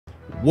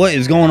What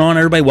is going on,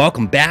 everybody?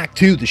 Welcome back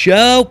to the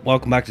show.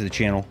 Welcome back to the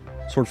channel.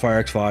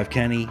 Swordfire X5,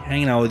 Kenny,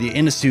 hanging out with you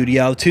in the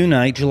studio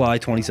tonight, July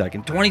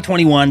 22nd,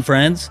 2021,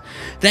 friends.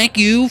 Thank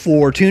you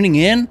for tuning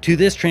in to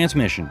this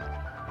transmission.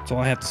 That's all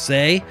I have to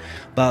say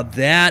about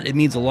that. It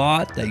means a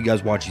lot that you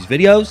guys watch these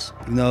videos,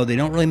 even though they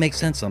don't really make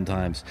sense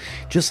sometimes.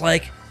 Just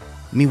like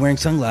me wearing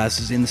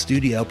sunglasses in the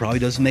studio probably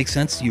doesn't make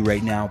sense to you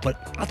right now.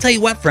 But I'll tell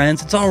you what,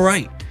 friends, it's all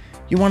right.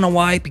 You want to know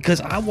why?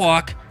 Because I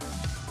walk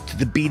to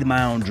the beat of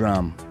my own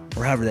drum,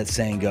 or however that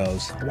saying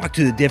goes. I walk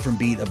to the different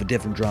beat of a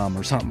different drum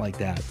or something like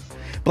that.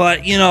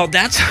 But, you know,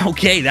 that's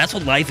okay. That's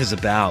what life is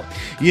about.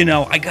 You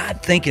know, I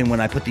got thinking when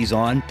I put these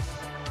on,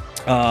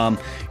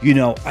 you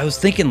know, I was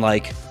thinking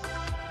like,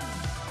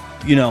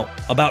 you know,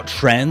 about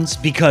trends,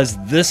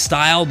 because this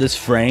style, this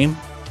frame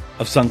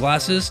of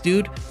sunglasses,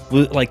 dude,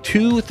 like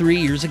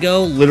 2-3 years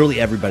ago,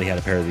 literally everybody had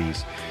a pair of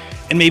these.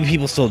 And maybe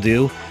people still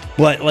do.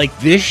 But like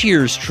this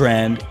year's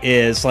trend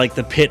is like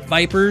the Pit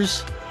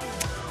Vipers.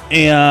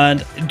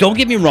 And don't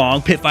get me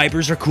wrong, Pit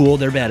Vipers are cool.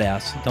 They're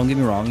badass. Don't get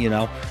me wrong, you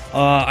know.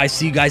 I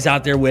see you guys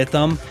out there with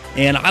them,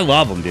 and I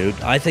love them,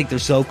 dude. I think they're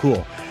so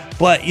cool.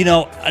 But, you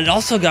know, it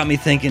also got me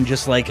thinking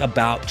just like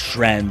about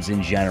trends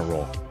in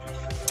general.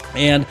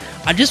 And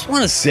I just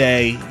want to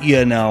say,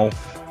 you know,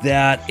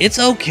 that it's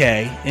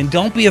okay, and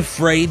don't be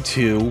afraid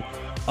to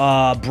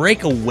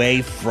break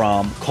away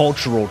from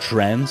cultural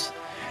trends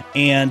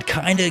and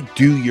kind of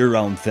do your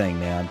own thing,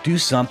 man. Do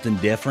something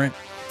different.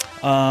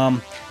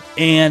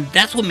 And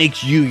that's what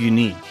makes you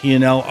unique. You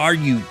know, our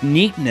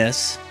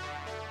uniqueness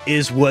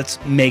is what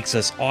makes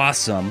us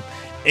awesome.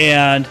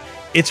 And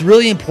it's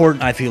really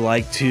important, I feel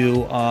like, to,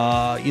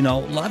 you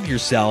know, love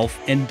yourself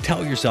and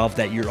tell yourself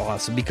that you're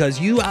awesome. Because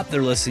you out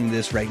there listening to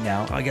this right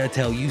now, I got to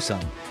tell you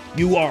something.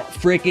 You are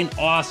freaking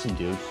awesome,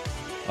 dude.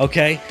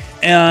 Okay?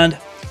 And,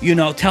 you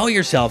know, tell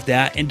yourself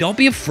that. And don't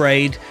be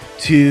afraid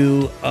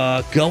to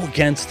go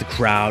against the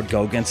crowd,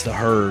 go against the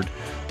herd,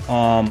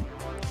 and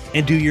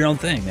do your own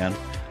thing, man.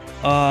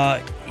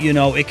 You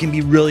know, it can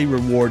be really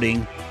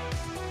rewarding,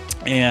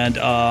 and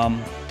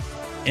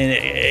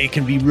it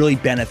can be really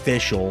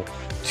beneficial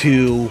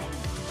to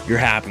your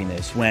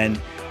happiness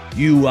when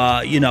you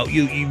you know,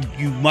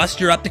 you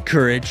muster up the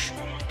courage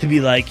to be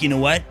like, you know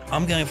what,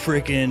 I'm gonna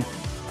freaking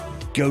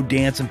go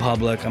dance in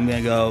public, I'm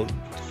gonna go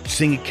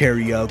sing at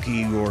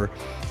karaoke, or,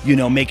 you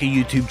know, make a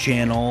YouTube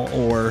channel,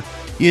 or,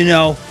 you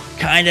know,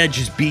 kind of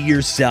just be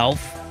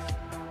yourself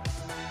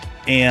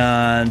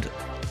and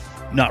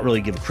not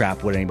really give a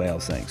crap what anybody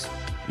else thinks,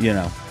 you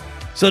know.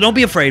 So don't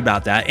be afraid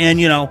about that. And,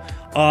 you know,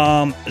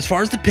 as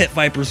far as the Pit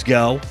Vipers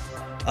go,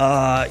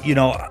 you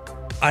know,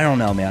 I don't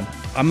know, man.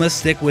 I'm gonna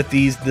stick with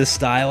this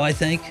style, I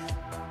think,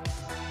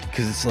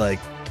 because it's like,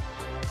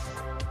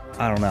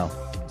 I don't know,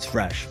 it's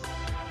fresh.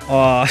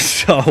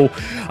 So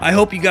I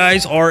hope you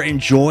guys are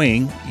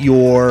enjoying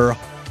your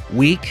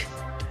week.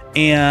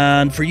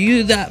 And for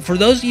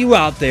those of you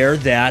out there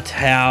that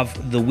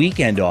have the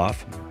weekend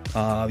off,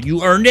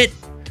 you earned it.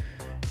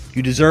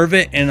 You deserve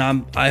it, and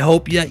I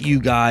hope that you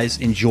guys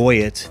enjoy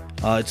it.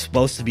 It's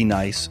supposed to be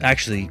nice.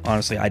 Actually,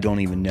 honestly, I don't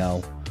even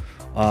know,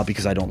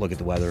 because I don't look at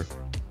the weather.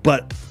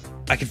 But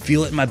I can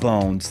feel it in my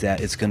bones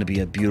that it's going to be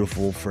a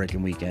beautiful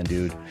freaking weekend,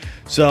 dude.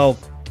 So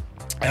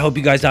I hope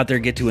you guys out there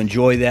get to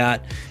enjoy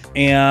that.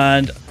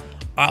 And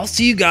I'll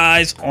see you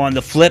guys on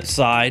the flip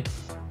side.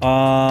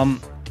 I'm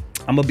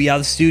going to be out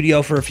of the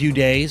studio for a few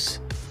days.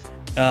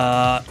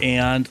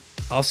 And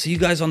I'll see you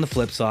guys on the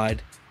flip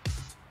side.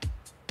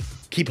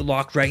 Keep it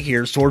locked right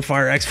here.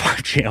 Swordfire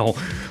X5 channel.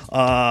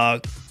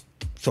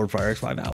 Swordfire X5 out.